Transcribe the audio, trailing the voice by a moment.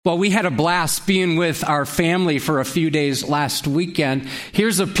Well, we had a blast being with our family for a few days last weekend.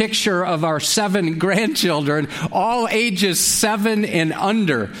 Here's a picture of our 7 grandchildren, all ages 7 and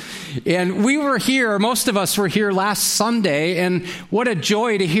under. And we were here, most of us were here last Sunday, and what a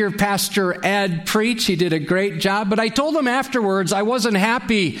joy to hear Pastor Ed preach. He did a great job. But I told him afterwards I wasn't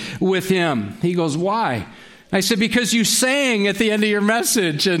happy with him. He goes, "Why?" I said, "Because you sang at the end of your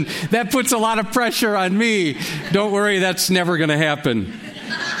message, and that puts a lot of pressure on me." Don't worry, that's never going to happen.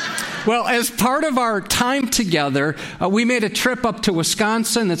 Well, as part of our time together, we made a trip up to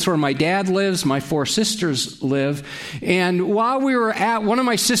Wisconsin. That's where my dad lives, my 4 sisters live. And while we were at one of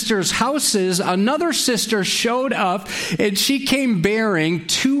my sister's houses, another sister showed up, and she came bearing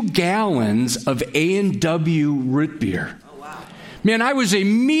 2 gallons of A&W root beer. Man, I was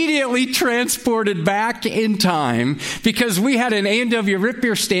immediately transported back in time because we had an A&W root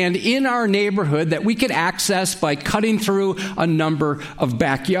beer stand in our neighborhood that we could access by cutting through a number of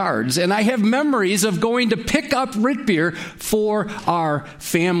backyards. And I have memories of going to pick up root beer for our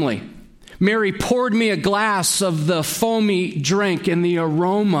family. Mary poured me a glass of the foamy drink, and the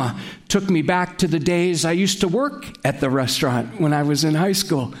aroma took me back to the days I used to work at the restaurant when I was in high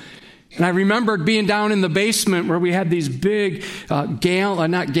school. And I remembered being down in the basement where we had these big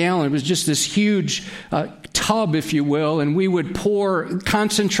it was just this huge tub, if you will, and we would pour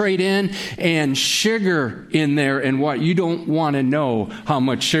concentrate in and sugar in there. And what, you don't want to know how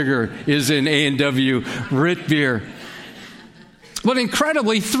much sugar is in A&W root beer. But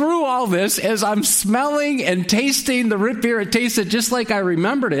incredibly, through all this, as I'm smelling and tasting the root beer, it tasted just like I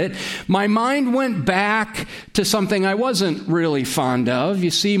remembered it. My mind went back to something I wasn't really fond of.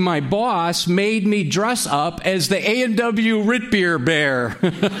 You see, my boss made me dress up as the A&W root beer bear,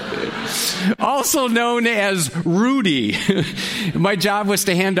 also known as Rudy. My job was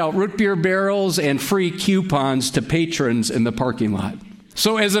to hand out root beer barrels and free coupons to patrons in the parking lot.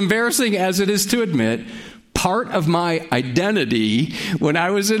 So as embarrassing as it is to admit, part of my identity when I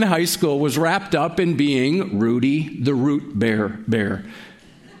was in high school was wrapped up in being Rudy the Root Bear.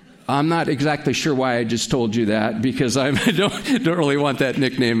 I'm not exactly sure why I just told you that, because I don't really want that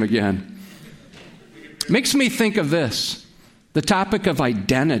nickname again. Makes me think of this. The topic of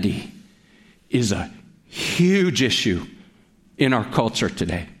identity is a huge issue in our culture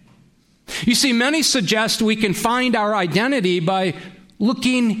today. You see, many suggest we can find our identity by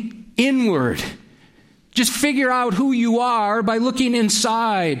looking inward. Just figure out who you are by looking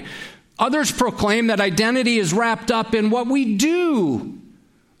inside. Others proclaim that identity is wrapped up in what we do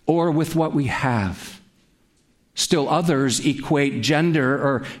or with what we have. Still others equate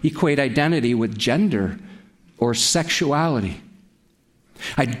identity with gender or sexuality.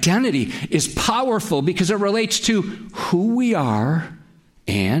 Identity is powerful because it relates to who we are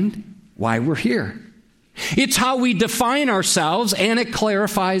and why we're here. It's how we define ourselves, and it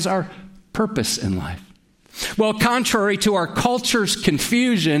clarifies our purpose in life. Well, contrary to our culture's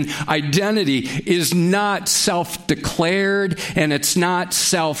confusion, identity is not self-declared and it's not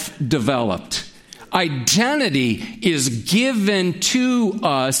self-developed. Identity is given to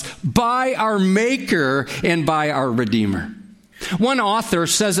us by our Maker and by our Redeemer. One author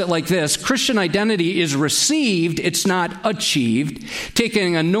says it like this: Christian identity is received, it's not achieved,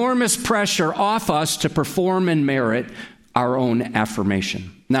 taking enormous pressure off us to perform and merit our own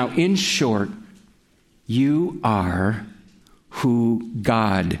affirmation. Now, in short, you are who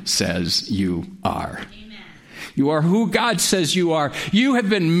God says you are. Amen. You are who God says you are. You have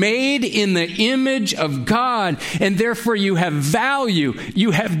been made in the image of God, and therefore you have value,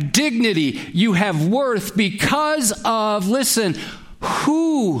 you have dignity, you have worth because of, listen,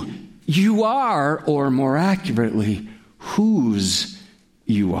 who you are, or more accurately, whose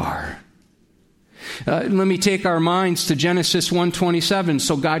you are. Let me take our minds to Genesis 1:27.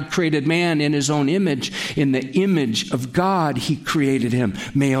 So God created man in his own image. In the image of God, he created him.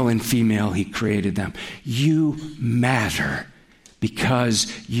 Male and female, he created them. You matter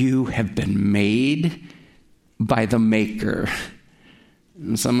because you have been made by the Maker.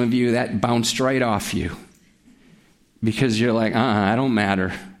 And some of you, that bounced right off you because you're like, I don't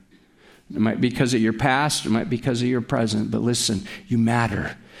matter. It might be because of your past. It might be because of your present. But listen, you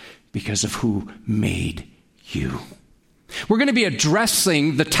matter because of who made you. We're going to be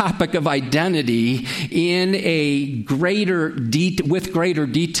addressing the topic of identity in with greater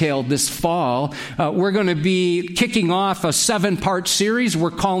detail this fall. We're going to be kicking off a 7-part series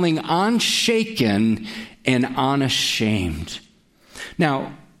we're calling Unshaken and Unashamed.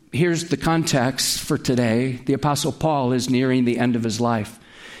 Now, here's the context for today. The Apostle Paul is nearing the end of his life.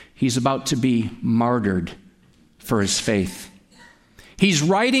 He's about to be martyred for his faith. He's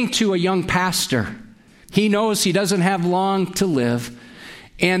writing to a young pastor. He knows he doesn't have long to live,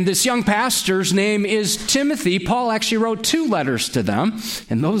 And this young pastor's name is Timothy. Paul actually wrote 2 letters to them,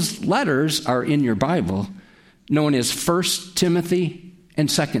 and those letters are in your Bible, known as 1 Timothy and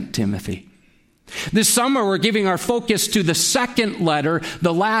 2 Timothy. This summer, we're giving our focus to the second letter,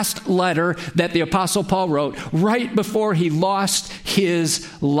 the last letter that the Apostle Paul wrote right before he lost his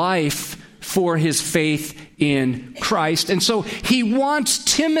life for his faith in Christ. And so he wants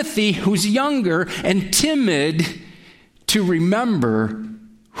Timothy, who's younger and timid, to remember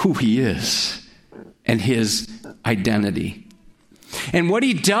who he is and his identity. And what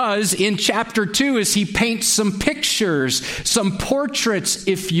he does in chapter 2 is he paints some pictures, some portraits,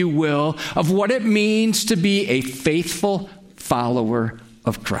 if you will, of what it means to be a faithful follower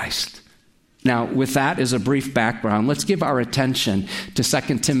of Christ. Now, with that as a brief background, let's give our attention to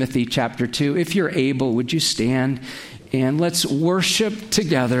 2 Timothy chapter 2. If you're able, would you stand and let's worship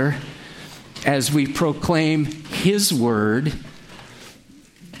together as we proclaim his word.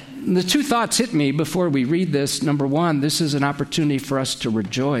 The 2 thoughts hit me before we read this. Number 1, this is an opportunity for us to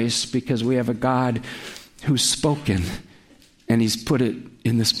rejoice because we have a God who's spoken and he's put it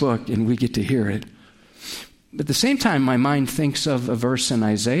in this book and we get to hear it. But at the same time, my mind thinks of a verse in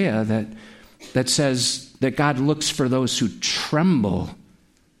Isaiah that says that God looks for those who tremble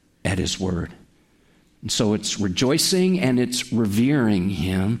at his word. And so it's rejoicing and it's revering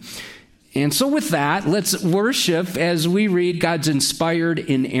him. And so with that, let's worship as we read God's inspired,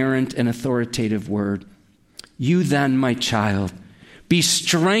 inerrant, and authoritative word. You then, my child, be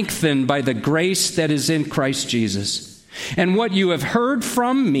strengthened by the grace that is in Christ Jesus. And what you have heard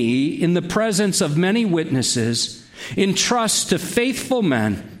from me in the presence of many witnesses, entrust to faithful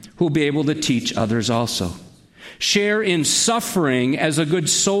men who will be able to teach others also. Share in suffering as a good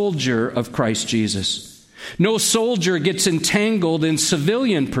soldier of Christ Jesus. No soldier gets entangled in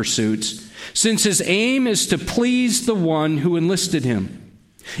civilian pursuits, since his aim is to please the one who enlisted him.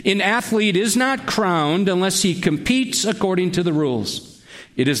 An athlete is not crowned unless he competes according to the rules.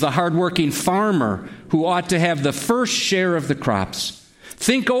 It is the hardworking farmer who ought to have the first share of the crops.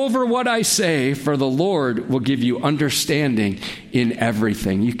 Think over what I say, for the Lord will give you understanding in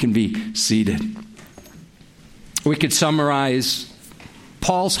everything. You can be seated. We could summarize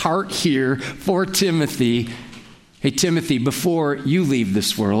Paul's heart here for Timothy. Hey, Timothy, before you leave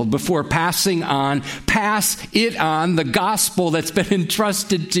this world, before pass it on, the gospel that's been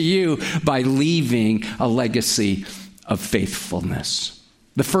entrusted to you by leaving a legacy of faithfulness.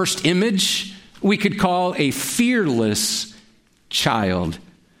 The first image we could call a fearless child.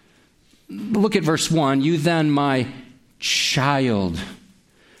 Look at verse 1. You then, my child,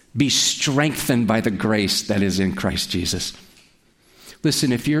 be strengthened by the grace that is in Christ Jesus.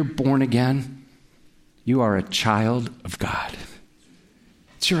 Listen, if you're born again, you are a child of God.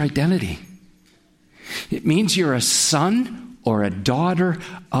 It's your identity. It means you're a son or a daughter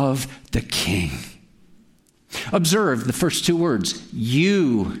of the King. Observe the first 2 words,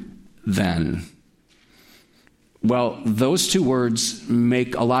 you then. Well, those 2 words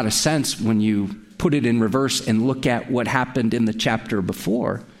make a lot of sense when you put it in reverse and look at what happened in the chapter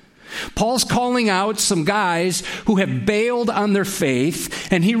before. Paul's calling out some guys who have bailed on their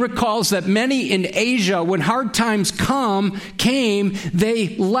faith, and he recalls that many in Asia, when hard times came,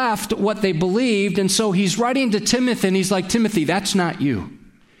 they left what they believed, and so he's writing to Timothy, and he's like, Timothy, that's not you.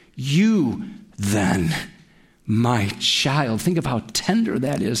 You then, my child. Think of how tender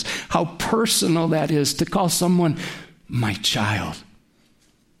that is, how personal that is to call someone my child.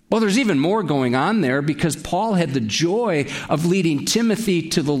 Well, there's even more going on there because Paul had the joy of leading Timothy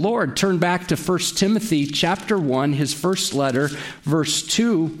to the Lord. Turn back to 1 Timothy chapter 1, his first letter, verse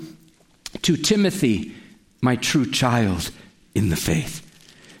 2, to Timothy, my true child in the faith.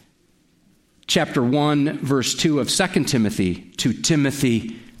 Chapter 1, verse 2 of 2 Timothy, to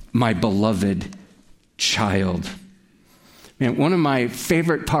Timothy, my beloved child. Man, one of my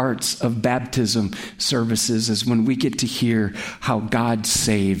favorite parts of baptism services is when we get to hear how God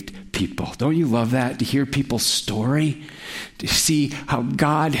saved people. Don't you love that? To hear people's story? To see how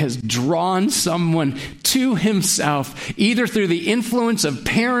God has drawn someone to himself, either through the influence of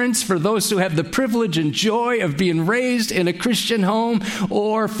parents, for those who have the privilege and joy of being raised in a Christian home,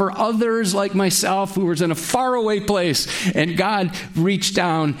 or for others like myself who was in a faraway place and God reached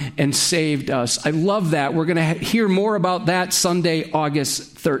down and saved us. I love that. We're going to hear more about that Sunday,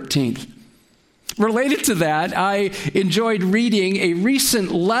 August 13th. Related to that, I enjoyed reading a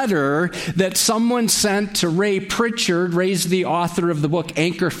recent letter that someone sent to Ray Pritchard. Ray's the author of the book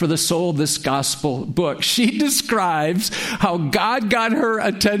Anchor for the Soul, this gospel book. She describes how God got her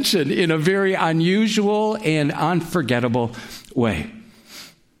attention in a very unusual and unforgettable way.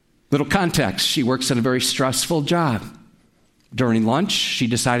 Little context, she works in a very stressful job. During lunch, she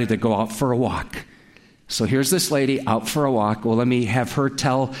decided to go out for a walk. So here's this lady out for a walk. Well, let me have her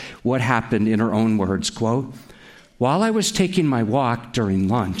tell what happened in her own words. Quote, "While I was taking my walk during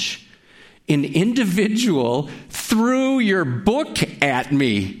lunch, an individual threw your book at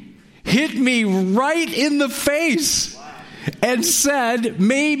me, hit me right in the face, and said,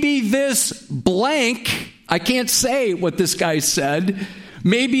 'Maybe this blank,'" I can't say what this guy said,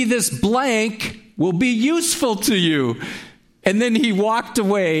 "'maybe this blank will be useful to you.' And then he walked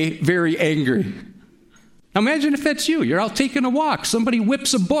away very angry." Now imagine if that's you. You're out taking a walk. Somebody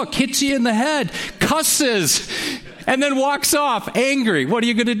whips a book, hits you in the head, cusses, and then walks off angry. What are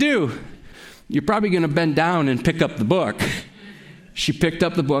you going to do? You're probably going to bend down and pick up the book. She picked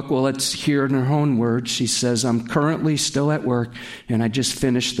up the book. Well, let's hear in her own words. She says, "I'm currently still at work, and I just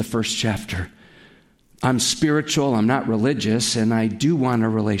finished the first chapter. I'm spiritual, I'm not religious, and I do want a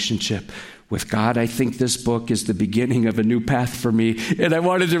relationship with God. I think this book is the beginning of a new path for me, and I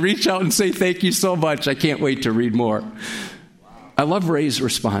wanted to reach out and say thank you so much. I can't wait to read more." I love Ray's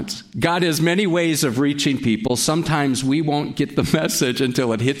response. God has many ways of reaching people. Sometimes we won't get the message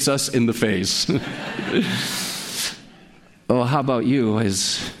until it hits us in the face. Well, how about you?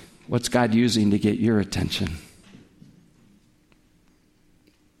 What's God using to get your attention?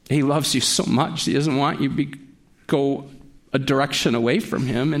 He loves you so much. He doesn't want you to go a direction away from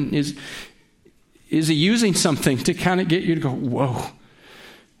him. And is he using something to kind of get you to go, whoa?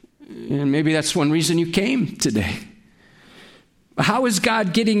 And maybe that's one reason you came today. How is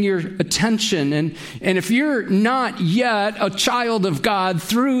God getting your attention? And if you're not yet a child of God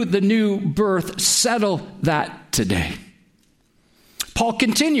through the new birth, settle that today. Paul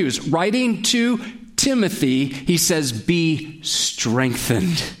continues, writing to Timothy, he says, "Be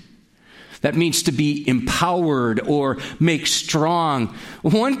strengthened." That means to be empowered or make strong.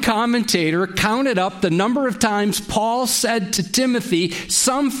 One commentator counted up the number of times Paul said to Timothy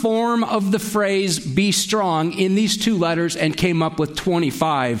some form of the phrase, "be strong," in these two letters, and came up with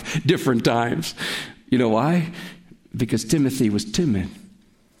 25 different times. You know why? Because Timothy was timid.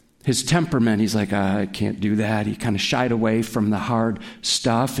 His temperament, he's like, I can't do that. He kind of shied away from the hard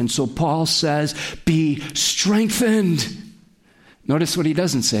stuff. And so Paul says, "Be strengthened." Notice what he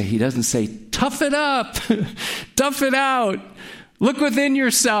doesn't say. He doesn't say, "Tough it up, tough it out, look within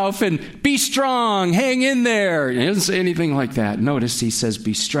yourself and be strong, hang in there." He doesn't say anything like that. Notice he says,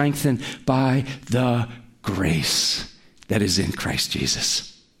 "Be strengthened by the grace that is in Christ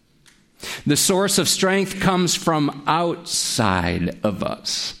Jesus." The source of strength comes from outside of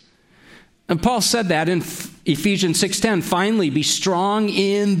us. And Paul said that in Ephesians 6:10, "Finally, be strong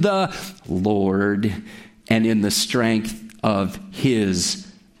in the Lord and in the strength of his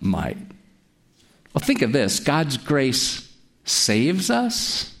might." Well, think of this. God's grace saves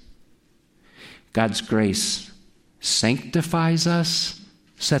us. God's grace sanctifies us,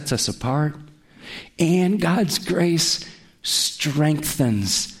 sets us apart. And God's grace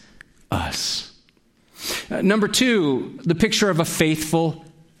strengthens us. Number two, the picture of a faithful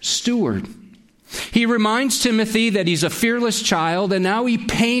steward. He reminds Timothy that he's a fearless child, and now he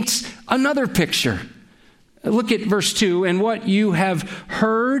paints another picture. Look at verse 2, "And what you have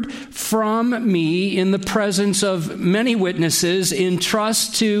heard from me in the presence of many witnesses,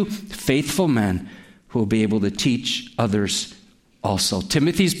 entrust to faithful men who will be able to teach others also."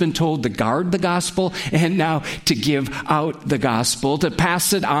 Timothy's been told to guard the gospel and now to give out the gospel, to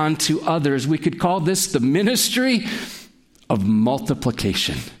pass it on to others. We could call this the ministry of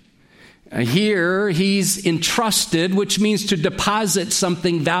multiplication. Here he's entrusted, which means to deposit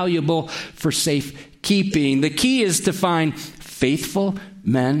something valuable for safekeeping. The key is to find faithful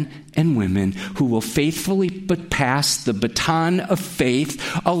men and women who will faithfully pass the baton of faith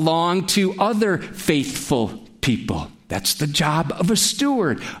along to other faithful people. That's the job of a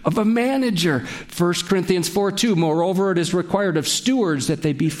steward, of a manager. 1 Corinthians 4:2, "Moreover, it is required of stewards that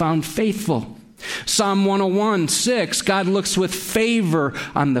they be found faithful." Psalm 101:6, God looks with favor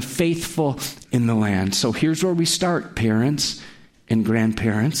on the faithful in the land. So here's where we start, parents and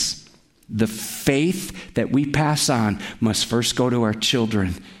grandparents. The faith that we pass on must first go to our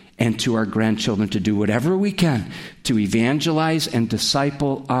children and to our grandchildren to do whatever we can to evangelize and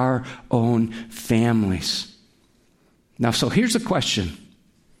disciple our own families. Now, so here's a question.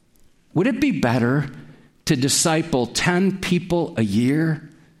 Would it be better to disciple 10 people a year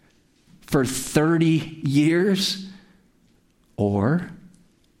for 30 years, or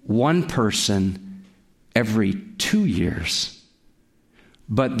one person every 2 years?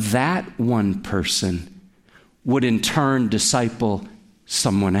 But that one person would in turn disciple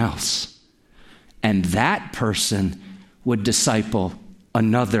someone else, and that person would disciple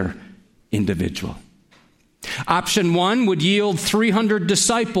another individual. Option 1 would yield 300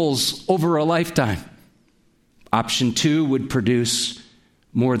 disciples over a lifetime. Option 2 would produce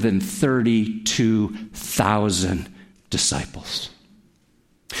more than 32,000 disciples.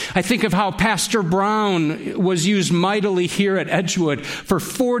 I think of how Pastor Brown was used mightily here at Edgewood for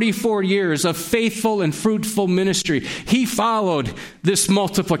 44 years of faithful and fruitful ministry. He followed this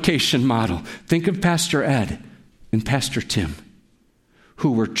multiplication model. Think of Pastor Ed and Pastor Tim,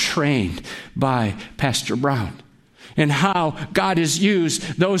 who were trained by Pastor Brown, and how God has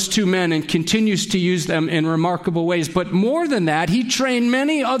used those two men and continues to use them in remarkable ways. But more than that, he trained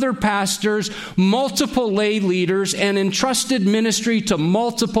many other pastors, multiple lay leaders, and entrusted ministry to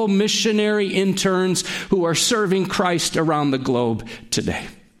multiple missionary interns who are serving Christ around the globe today.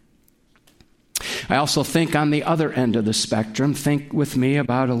 I also think on the other end of the spectrum, think with me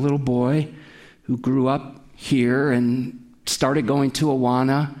about a little boy who grew up here and started going to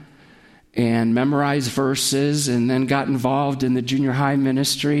Awana and memorized verses, and then got involved in the junior high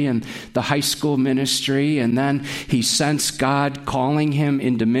ministry and the high school ministry, and then he sensed God calling him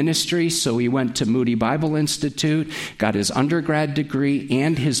into ministry, so he went to Moody Bible Institute, got his undergrad degree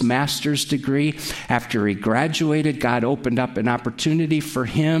and his master's degree. After he graduated, God opened up an opportunity for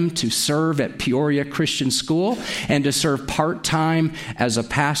him to serve at Peoria Christian School and to serve part-time as a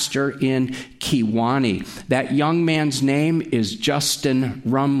pastor in Kewanee. That young man's name is Justin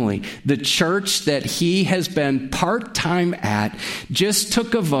Rumley. The church that he has been part-time at just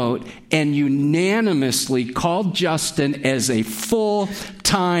took a vote and unanimously called Justin as a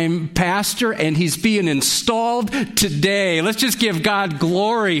full-time pastor, and he's being installed today. Let's just give God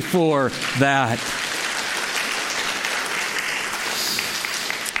glory for that.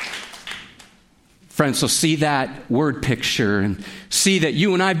 Friends, so see that word picture and see that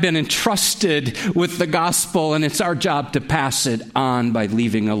you and I have been entrusted with the gospel, and it's our job to pass it on by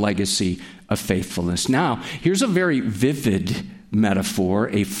leaving a legacy of faithfulness. Now, here's a very vivid metaphor,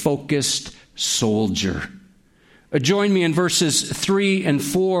 a focused soldier. Join me in verses 3 and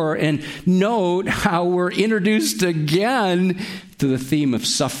 4 and note how we're introduced again to the theme of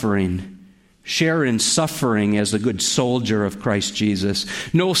suffering. Share in suffering as a good soldier of Christ Jesus.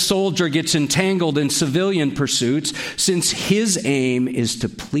 No soldier gets entangled in civilian pursuits, since his aim is to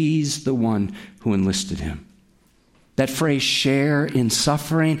please the one who enlisted him. That phrase, share in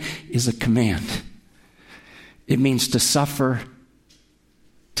suffering, is a command. It means to suffer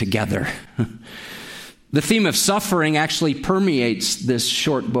together. The theme of suffering actually permeates this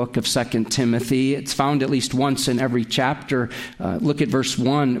short book of 2 Timothy. It's found at least once in every chapter. Look at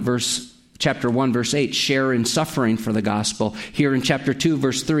Chapter 1, verse 8, share in suffering for the gospel. Here in chapter 2,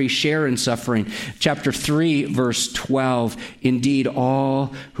 verse 3, share in suffering. Chapter 3, verse 12, indeed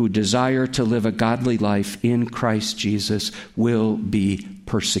all who desire to live a godly life in Christ Jesus will be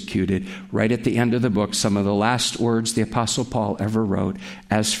persecuted. Right at the end of the book, some of the last words the Apostle Paul ever wrote,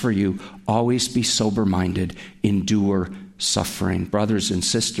 as for you, always be sober-minded, endure suffering. Brothers and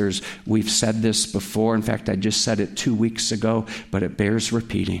sisters, we've said this before. In fact, I just said it 2 weeks ago, but it bears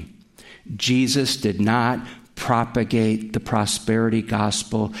repeating. Jesus did not propagate the prosperity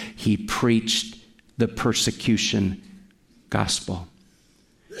gospel. He preached the persecution gospel.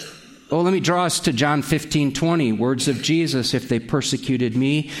 Oh, let me draw us to John 15:20, words of Jesus. If they persecuted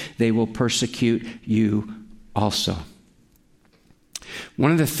me, they will persecute you also.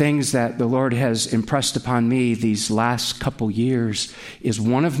 One of the things that the Lord has impressed upon me these last couple years is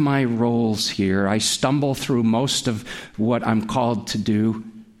one of my roles here. I stumble through most of what I'm called to do.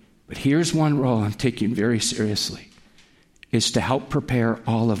 But here's one role I'm taking very seriously, is to help prepare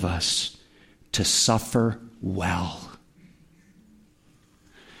all of us to suffer well.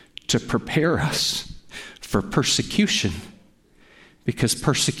 To prepare us for persecution, because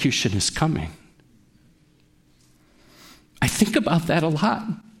persecution is coming. I think about that a lot.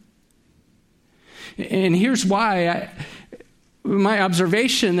 And here's why. My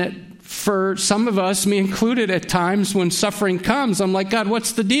observation that for some of us, me included at times, when suffering comes, I'm like, God,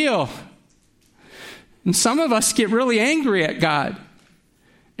 what's the deal? And some of us get really angry at God.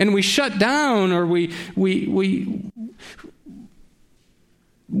 And we shut down, or we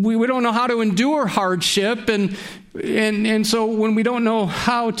don't know how to endure hardship. And so when we don't know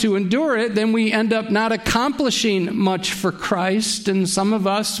how to endure it, then we end up not accomplishing much for Christ. And some of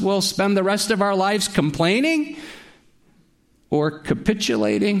us will spend the rest of our lives complaining or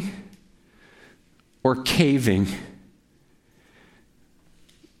capitulating or caving.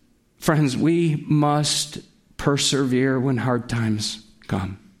 Friends, we must persevere when hard times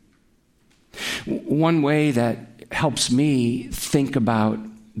come. One way that helps me think about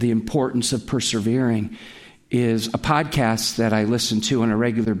the importance of persevering is a podcast that I listen to on a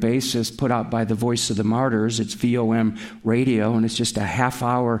regular basis, put out by the Voice of the Martyrs. It's VOM Radio, and it's just a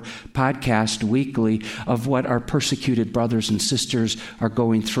half-hour podcast weekly of what our persecuted brothers and sisters are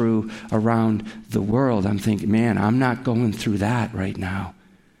going through around the world. I'm thinking, man, I'm not going through that right now.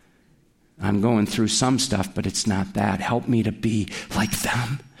 I'm going through some stuff, but it's not that. Help me to be like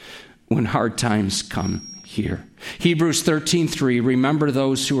them when hard times come here. Hebrews 13:3, remember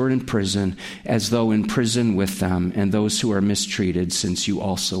those who are in prison as though in prison with them, and those who are mistreated, since you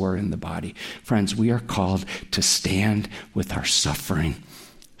also are in the body. Friends, we are called to stand with our suffering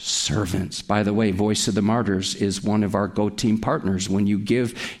servants. By the way, Voice of the Martyrs is one of our Go Team partners. When you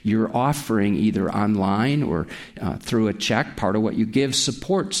give your offering either online or through a check, part of what you give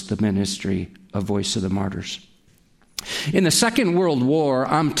supports the ministry of Voice of the Martyrs. In the Second World War,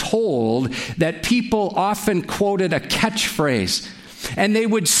 I'm told that people often quoted a catchphrase, and they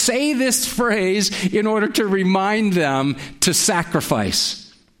would say this phrase in order to remind them to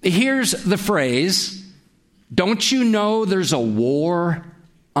sacrifice. Here's the phrase, don't you know there's a war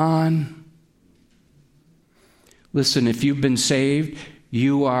on? Listen, if you've been saved,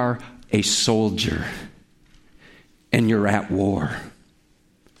 you are a soldier, and you're at war.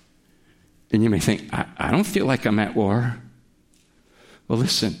 And you may think, I don't feel like I'm at war. Well,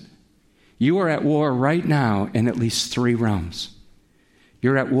 listen, you are at war right now in at least 3 realms.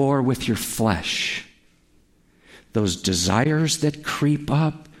 You're at war with your flesh. Those desires that creep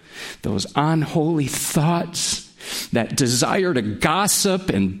up, those unholy thoughts, that desire to gossip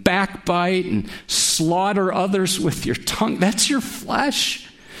and backbite and slaughter others with your tongue, that's your flesh.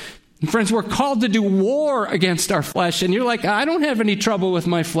 And friends, we're called to do war against our flesh. And you're like, I don't have any trouble with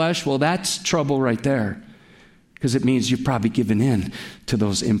my flesh. Well, that's trouble right there, because it means you've probably given in to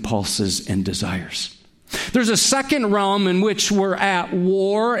those impulses and desires. There's a second realm in which we're at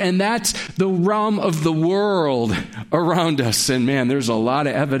war, and that's the realm of the world around us. And man, there's a lot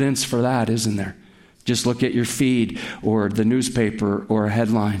of evidence for that, isn't there? Just look at your feed or the newspaper or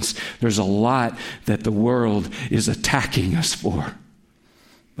headlines. There's a lot that the world is attacking us for.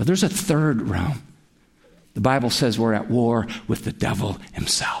 But there's a third realm. The Bible says we're at war with the devil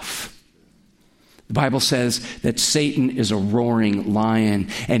himself. The Bible says that Satan is a roaring lion,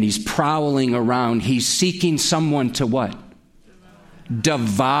 and he's prowling around. He's seeking someone to what?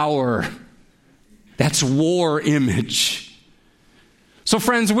 Devour. That's war image. So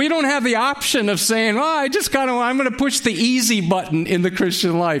friends, we don't have the option of saying, I'm going to push the easy button in the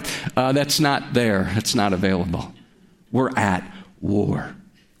Christian life. That's not there. It's not available. We're at war.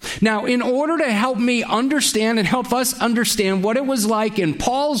 Now, in order to help me understand and help us understand what it was like in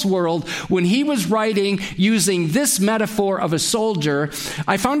Paul's world when he was writing using this metaphor of a soldier,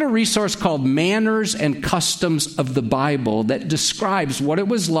 I found a resource called Manners and Customs of the Bible that describes what it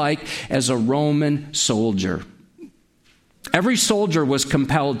was like as a Roman soldier. Every soldier was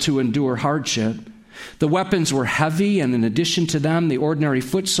compelled to endure hardship. The weapons were heavy, and in addition to them, the ordinary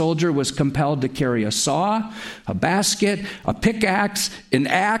foot soldier was compelled to carry a saw, a basket, a pickaxe, an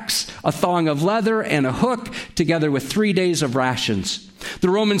axe, a thong of leather, and a hook, together with 3 days of rations. The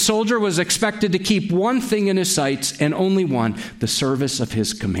Roman soldier was expected to keep one thing in his sights, and only one, the service of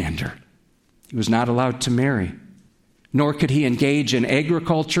his commander. He was not allowed to marry, nor could he engage in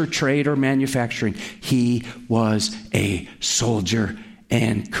agriculture, trade, or manufacturing. He was a soldier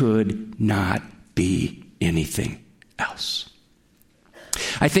and could not be anything else.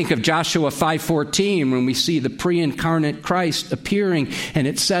 I think of Joshua 5:14 when we see the pre-incarnate Christ appearing, and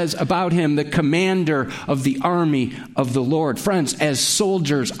it says about him, the commander of the army of the Lord. Friends, as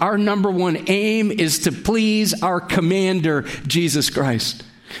soldiers, our number one aim is to please our commander, Jesus Christ.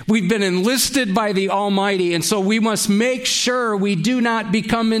 We've been enlisted by the Almighty, and so we must make sure we do not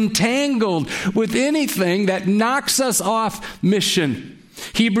become entangled with anything that knocks us off mission.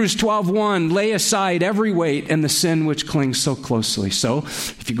 Hebrews 12:1, lay aside every weight and the sin which clings so closely. So,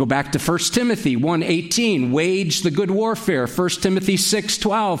 if you go back to 1 Timothy 1:18, wage the good warfare. 1 Timothy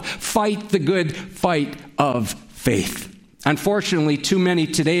 6:12, fight the good fight of faith. Unfortunately, too many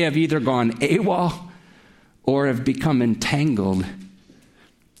today have either gone AWOL or have become entangled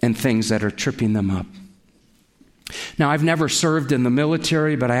in things that are tripping them up. Now, I've never served in the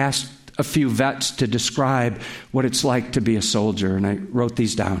military, but I asked a few vets to describe what it's like to be a soldier, and I wrote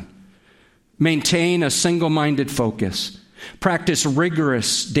these down. Maintain a single-minded focus. Practice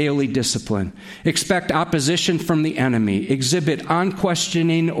rigorous daily discipline. Expect opposition from the enemy. Exhibit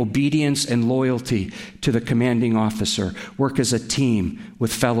unquestioning obedience and loyalty to the commanding officer. Work as a team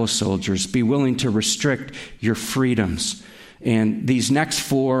with fellow soldiers. Be willing to restrict your freedoms. And these next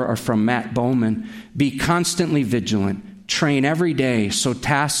 4 are from Matt Bowman. Be constantly vigilant. Train every day so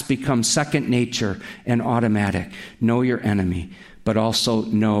tasks become second nature and automatic. Know your enemy, but also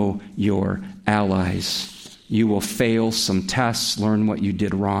know your allies. You will fail some tests, learn what you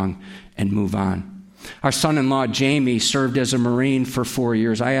did wrong, and move on. Our son-in-law, Jamie, served as a Marine for 4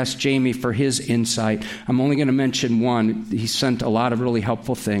 years. I asked Jamie for his insight. I'm only going to mention one. He sent a lot of really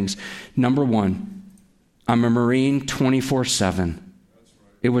helpful things. Number one, I'm a Marine 24/7.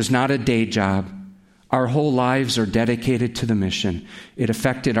 It was not a day job. Our whole lives are dedicated to the mission. It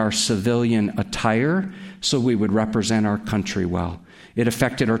affected our civilian attire so we would represent our country well. It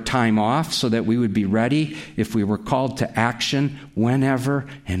affected our time off so that we would be ready if we were called to action whenever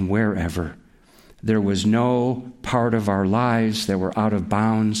and wherever. There was no part of our lives that were out of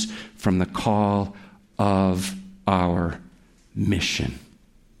bounds from the call of our mission.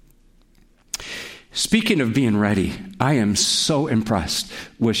 Speaking of being ready, I am so impressed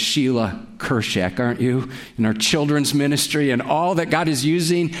with Sheila Kershak, aren't you? In our children's ministry and all that God is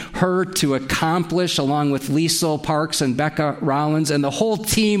using her to accomplish, along with Liesl Parks and Becca Rollins and the whole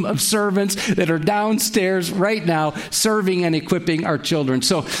team of servants that are downstairs right now serving and equipping our children.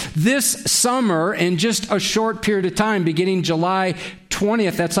 So this summer, in just a short period of time, beginning July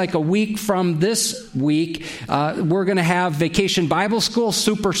 20th, that's like a week from this week, we're going to have Vacation Bible School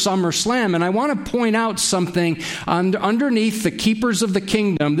Super Summer Slam. And I want to point out something underneath the Keepers of the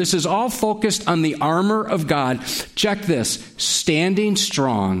Kingdom. This is all focused on the armor of God. Check this: standing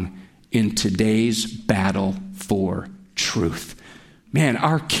strong in today's battle for truth. Man,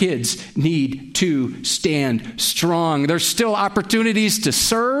 our kids need to stand strong. There's still opportunities to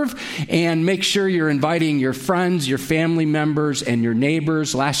serve, and make sure you're inviting your friends, your family members, and your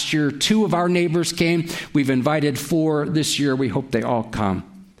neighbors. Last year, 2 of our neighbors came. We've invited 4 this year. We hope they all come.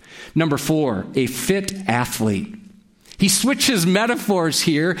 Number 4, a fit athlete. He switches metaphors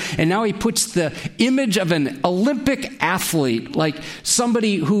here, and now he puts the image of an Olympic athlete, like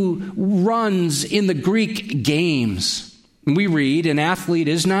somebody who runs in the Greek games. We read, an athlete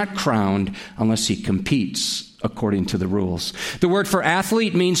is not crowned unless he competes according to the rules. The word for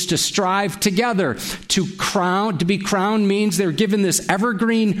athlete means to strive together. To be crowned means they're given this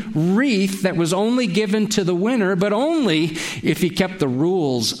evergreen wreath that was only given to the winner, but only if he kept the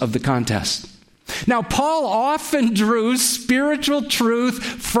rules of the contest. Now, Paul often drew spiritual truth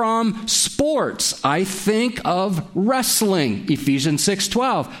from sports. I think of wrestling, Ephesians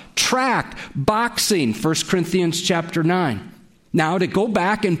 6:12, track, boxing, 1 Corinthians chapter 9. Now, to go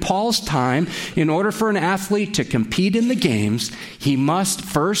back in Paul's time, in order for an athlete to compete in the games, he must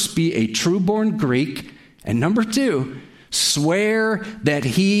first be a true-born Greek, and number 2, swear that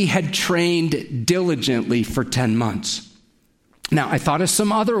he had trained diligently for 10 months. Now, I thought of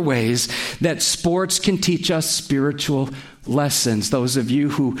some other ways that sports can teach us spiritual lessons. Those of you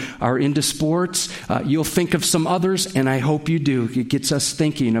who are into sports, you'll think of some others, and I hope you do. It gets us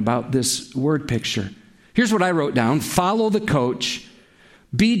thinking about this word picture. Here's what I wrote down. Follow the coach.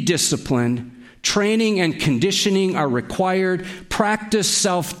 Be disciplined. Training and conditioning are required. Practice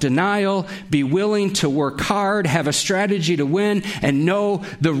self-denial. Be willing to work hard. Have a strategy to win. And know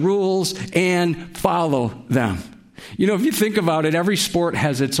the rules and follow them. You know, if you think about it, every sport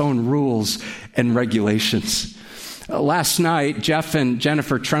has its own rules and regulations. Last night, Jeff and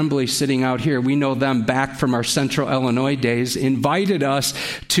Jennifer Tremblay, sitting out here, we know them back from our Central Illinois days, invited us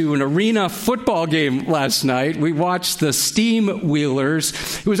to an arena football game last night. We watched the Steam Wheelers.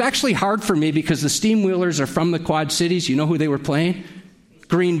 It was actually hard for me because the Steam Wheelers are from the Quad Cities. You know who they were playing?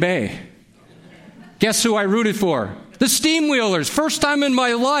 Green Bay. Guess who I rooted for? The Steam Wheelers. First time in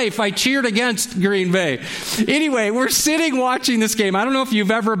my life I cheered against Green Bay. Anyway, we're sitting watching this game. I don't know if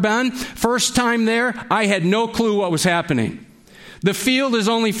you've ever been. First time there, I had no clue what was happening. The field is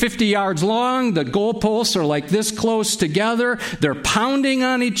only 50 yards long. The goalposts are like this close together. They're pounding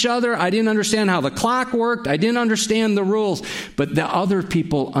on each other. I didn't understand how the clock worked. I didn't understand the rules. But the other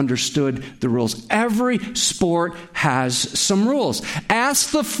people understood the rules. Every sport has some rules. Ask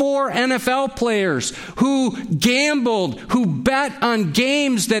the 4 NFL players who gambled, who bet on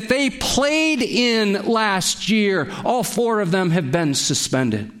games that they played in last year. All 4 of them have been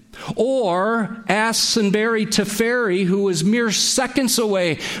suspended. Or ask Sunbury Teferi, who was mere seconds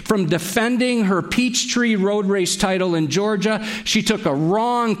away from defending her Peachtree Road Race title in Georgia. She took a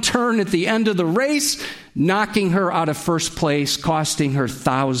wrong turn at the end of the race, knocking her out of first place, costing her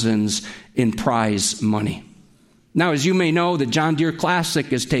thousands in prize money. Now, as you may know, the John Deere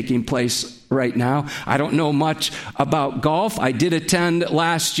Classic is taking place right now. I don't know much about golf. I did attend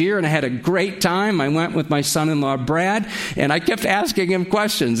last year, and I had a great time. I went with my son-in-law, Brad, and I kept asking him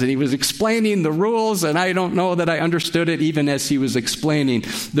questions, and he was explaining the rules, and I don't know that I understood it even as he was explaining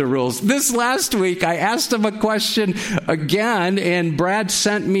the rules. This last week, I asked him a question again, and Brad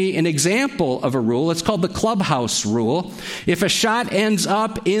sent me an example of a rule. It's called the clubhouse rule. If a shot ends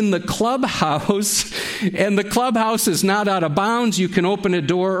up in the clubhouse, and the clubhouse is not out of bounds, you can open a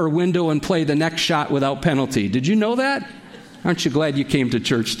door or window and play the next shot without penalty. Did you know that? Aren't you glad you came to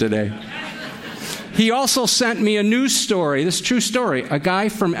church today? He also sent me a news story. This is a true story. A guy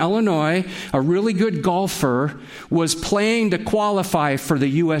from Illinois, a really good golfer, was playing to qualify for the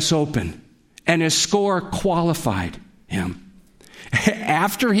U.S. Open, and his score qualified him.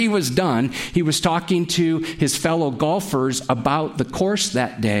 After he was done, he was talking to his fellow golfers about the course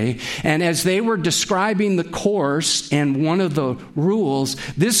that day. And as they were describing the course and one of the rules,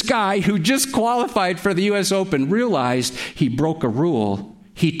 this guy who just qualified for the U.S. Open realized he broke a rule.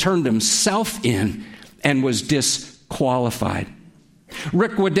 He turned himself in and was disqualified.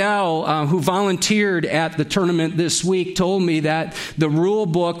 Rick Waddell, who volunteered at the tournament this week, told me that the rule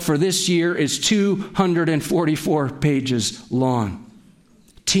book for this year is 244 pages long.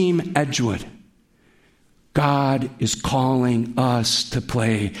 Team Edgewood, God is calling us to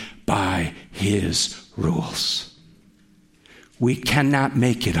play by His rules. We cannot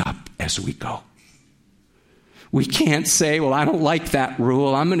make it up as we go. We can't say, well, I don't like that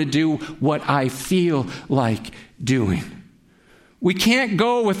rule. I'm going to do what I feel like doing. We can't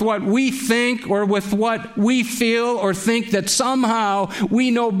go with what we think or with what we feel or think that somehow we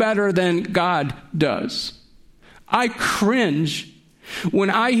know better than God does. I cringe when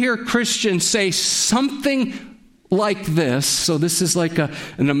I hear Christians say something like this. So this is like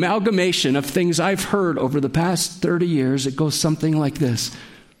an amalgamation of things I've heard over the past 30 years. It goes something like this.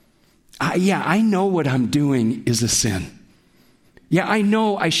 I know what I'm doing is a sin. Yeah, I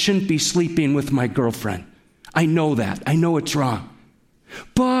know I shouldn't be sleeping with my girlfriend. I know that. I know it's wrong.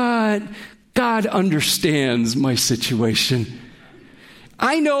 But God understands my situation.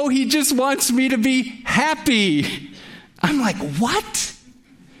 I know He just wants me to be happy. I'm like, what?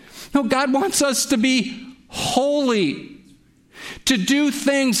 No, God wants us to be holy, to do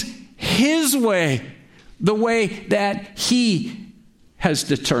things His way, the way that He has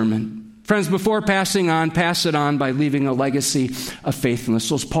determined. Friends, before passing on, pass it on by leaving a legacy of faithfulness.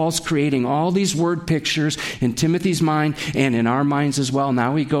 So as Paul's creating all these word pictures in Timothy's mind and in our minds as well,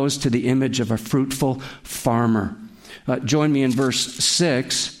 now he goes to the image of a fruitful farmer. Join me in verse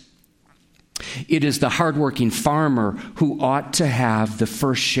 6. It is the hardworking farmer who ought to have the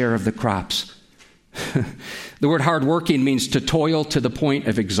first share of the crops. The word hardworking means to toil to the point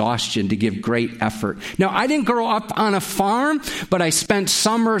of exhaustion, to give great effort. Now, I didn't grow up on a farm, but I spent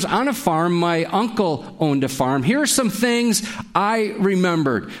summers on a farm. My uncle owned a farm. Here are some things I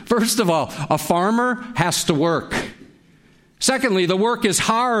remembered. First of all, a farmer has to work. Secondly, the work is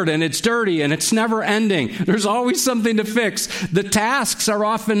hard and it's dirty and it's never ending. There's always something to fix. The tasks are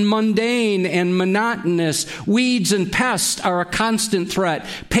often mundane and monotonous. Weeds and pests are a constant threat.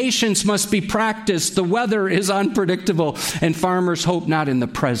 Patience must be practiced. The weather is unpredictable, and farmers hope not in the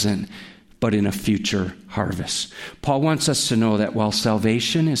present, but in a future harvest. Paul wants us to know that while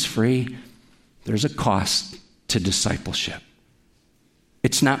salvation is free, there's a cost to discipleship.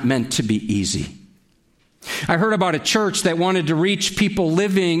 It's not meant to be easy. I heard about a church that wanted to reach people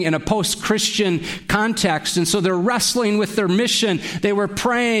living in a post-Christian context, and so they're wrestling with their mission. They were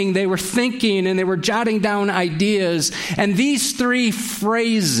praying, they were thinking, and they were jotting down ideas. And these three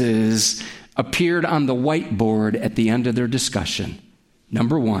phrases appeared on the whiteboard at the end of their discussion.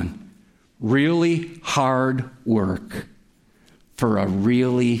 Number one, really hard work for a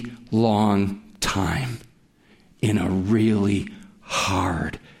really long time in a really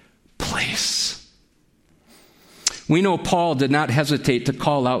hard place. We know Paul did not hesitate to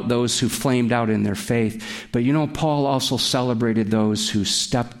call out those who flamed out in their faith. But you know, Paul also celebrated those who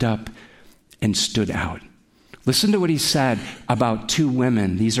stepped up and stood out. Listen to what he said about two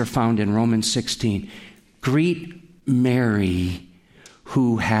women. These are found in Romans 16. Greet Mary,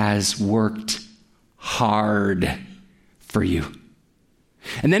 who has worked hard for you.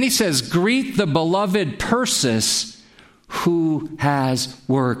 And then he says, greet the beloved Persis, who has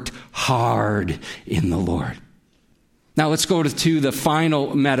worked hard in the Lord. Now let's go to the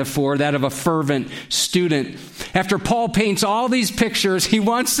final metaphor, that of a fervent student. After Paul paints all these pictures, he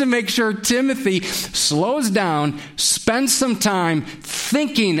wants to make sure Timothy slows down, spends some time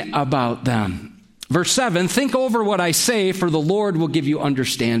thinking about them. Verse 7, think over what I say, for the Lord will give you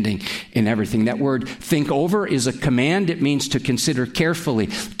understanding in everything. That word think over is a command. It means to consider carefully,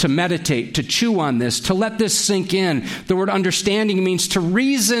 to meditate, to chew on this, to let this sink in. The word understanding means to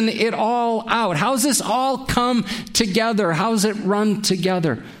reason it all out. How's this all come together? How's it run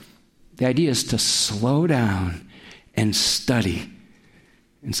together? The idea is to slow down and study,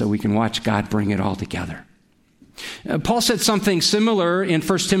 and so we can watch God bring it all together. Paul said something similar in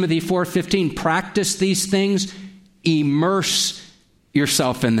 1 Timothy 4:15. Practice these things, immerse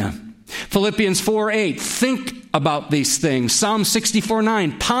yourself in them. Philippians 4:8. Think about these things. Psalm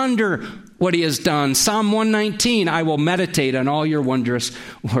 64:9. Ponder what he has done. Psalm 119. I will meditate on all your wondrous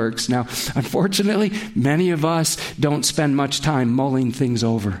works. Now, unfortunately, many of us don't spend much time mulling things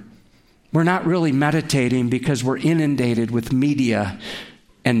over. We're not really meditating because we're inundated with media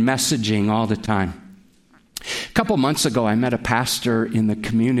and messaging all the time. A couple months ago, I met a pastor in the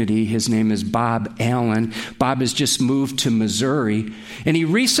community. His name is Bob Allen. Bob has just moved to Missouri, and he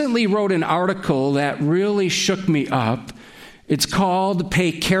recently wrote an article that really shook me up. It's called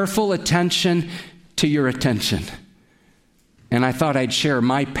Pay Careful Attention to Your Attention. And I thought I'd share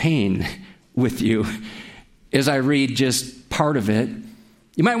my pain with you as I read just part of it.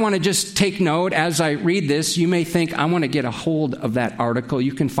 You might want to just take note as I read this. You may think, I want to get a hold of that article.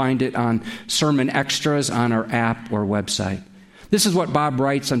 You can find it on sermon extras on our app or website. This is what Bob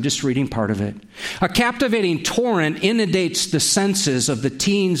writes. I'm just reading part of it. A captivating torrent inundates the senses of the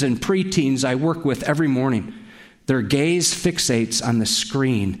teens and preteens I work with every morning. Their gaze fixates on the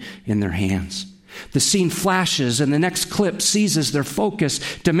screen in their hands. The scene flashes and the next clip seizes their focus,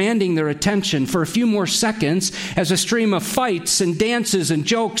 demanding their attention for a few more seconds as a stream of fights and dances and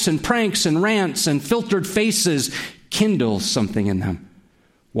jokes and pranks and rants and filtered faces kindles something in them.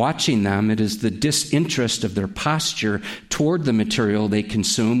 Watching them, it is the disinterest of their posture toward the material they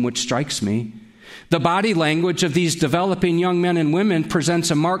consume which strikes me. The body language of these developing young men and women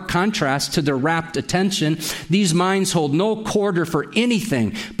presents a marked contrast to their rapt attention. These minds hold no quarter for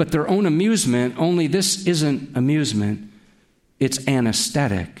anything but their own amusement, only this isn't amusement. It's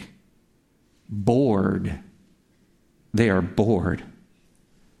anesthetic. Bored. They are bored.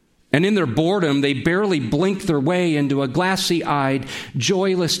 And in their boredom, they barely blink their way into a glassy-eyed,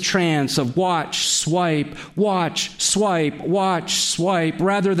 joyless trance of watch, swipe,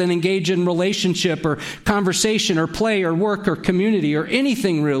 rather than engage in relationship or conversation or play or work or community or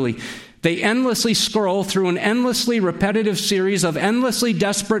anything really. They endlessly scroll through an endlessly repetitive series of endlessly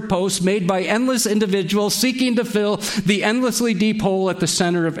desperate posts made by endless individuals seeking to fill the endlessly deep hole at the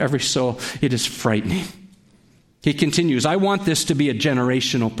center of every soul. It is frightening. He continues, I want this to be a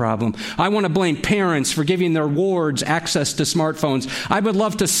generational problem. I want to blame parents for giving their wards access to smartphones. I would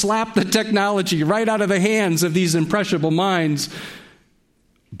love to slap the technology right out of the hands of these impressionable minds.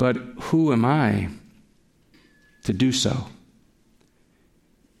 But who am I to do so?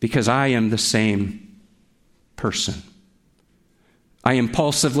 Because I am the same person. I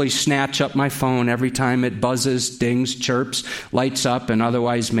impulsively snatch up my phone every time it buzzes, dings, chirps, lights up, and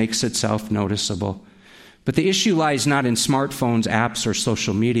otherwise makes itself noticeable. But the issue lies not in smartphones, apps, or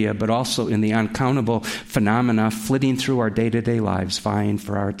social media, but also in the uncountable phenomena flitting through our day-to-day lives, vying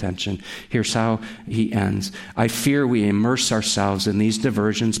for our attention. Here's how he ends. I fear we immerse ourselves in these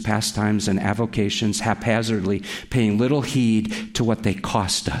diversions, pastimes, and avocations haphazardly, paying little heed to what they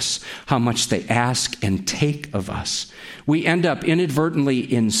cost us, how much they ask and take of us. We end up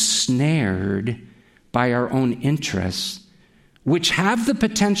inadvertently ensnared by our own interests, which have the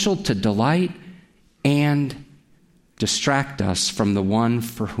potential to delight and distract us from the one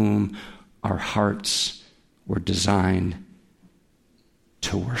for whom our hearts were designed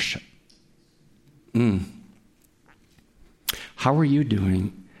to worship. How are you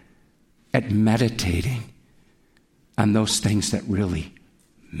doing at meditating on those things that really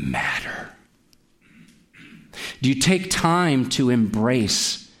matter? Do you take time to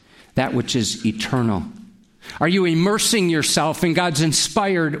embrace that which is eternal? Are you immersing yourself in God's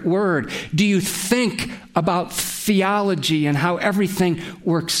inspired word? Do you think about theology and how everything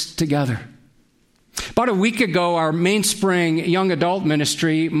works together? About a week ago, our Mainspring young adult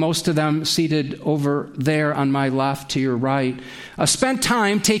ministry, most of them seated over there on my left to your right, spent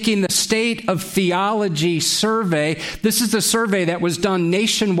time taking the State of Theology survey. This is the survey that was done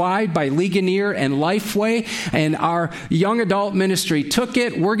nationwide by Ligonier and Lifeway, and our young adult ministry took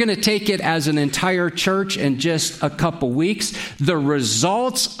it. We're going to take it as an entire church in just a couple weeks. The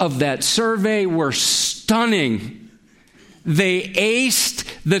results of that survey were stunning. They aced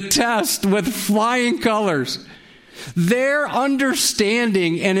the test with flying colors. Their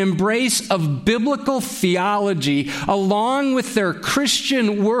understanding and embrace of biblical theology, along with their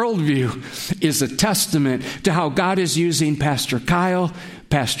Christian worldview, is a testament to how God is using Pastor Kyle,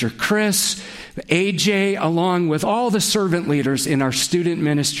 Pastor Chris, AJ, along with all the servant leaders in our student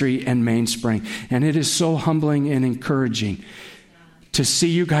ministry and Mainspring. And it is so humbling and encouraging to see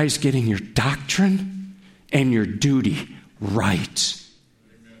you guys getting your doctrine and your duty right.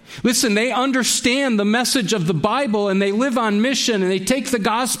 Listen, they understand the message of the Bible, and they live on mission, and they take the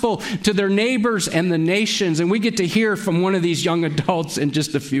gospel to their neighbors and the nations. And we get to hear from one of these young adults in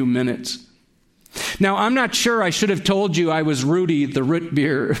just a few minutes. Now, I'm not sure I should have told you I was Rudy the root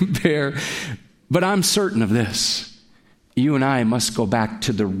beer bear, but I'm certain of this. You and I must go back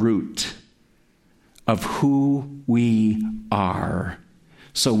to the root of who we are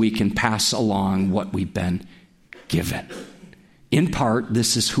so we can pass along what we've been given. In part,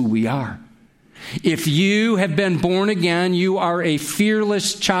 this is who we are. If you have been born again, you are a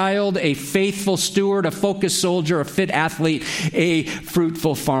fearless child, a faithful steward, a focused soldier, a fit athlete, a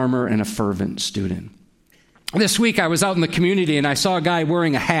fruitful farmer, and a fervent student. This week I was out in the community and I saw a guy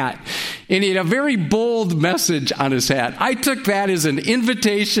wearing a hat, and he had a very bold message on his hat. I took that as an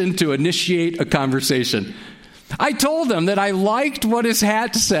invitation to initiate a conversation. I told him that I liked what his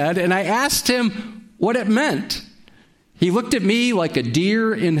hat said, and I asked him what it meant. He looked at me like a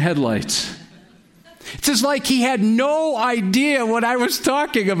deer in headlights. It's just like he had no idea what I was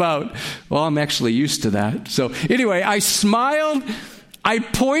talking about. Well, I'm actually used to that. So anyway, I smiled, I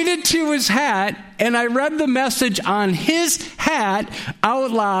pointed to his hat, and I read the message on his hat out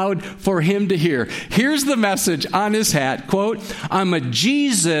loud for him to hear. Here's the message on his hat, quote, "I'm a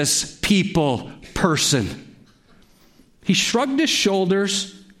Jesus people person." He shrugged his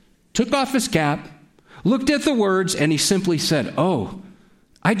shoulders, took off his cap, looked at the words, and he simply said, "Oh,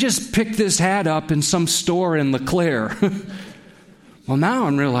 I just picked this hat up in some store in LeClaire." Well, now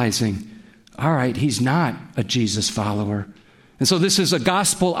I'm realizing, all right, he's not a Jesus follower. And so this is a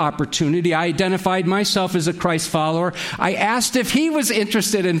gospel opportunity. I identified myself as a Christ follower. I asked if he was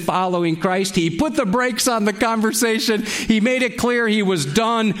interested in following Christ. He put the brakes on the conversation. He made it clear he was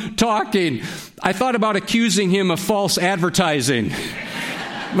done talking. I thought about accusing him of false advertising,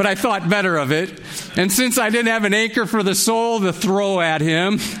 but I thought better of it. And since I didn't have an anchor for the soul to throw at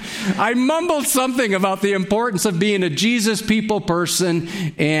him, I mumbled something about the importance of being a Jesus people person,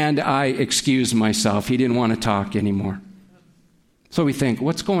 and I excused myself. He didn't want to talk anymore. So we think,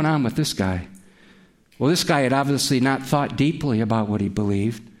 what's going on with this guy? Well, this guy had obviously not thought deeply about what he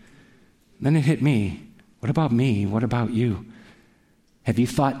believed. Then it hit me. What about me? What about you? Have you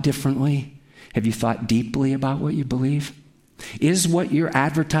thought differently? Have you thought deeply about what you believe? Is what you're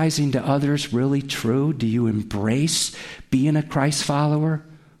advertising to others really true? Do you embrace being a Christ follower?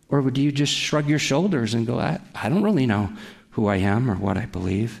 Or do you just shrug your shoulders and go, I don't really know who I am or what I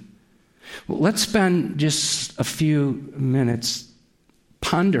believe? Well, let's spend just a few minutes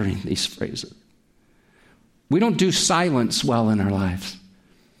pondering these phrases. We don't do silence well in our lives.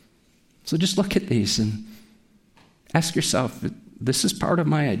 So just look at these and ask yourself, this is part of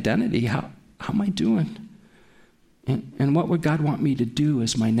my identity. How am I doing? And what would God want me to do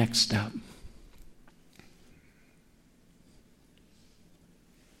as my next step?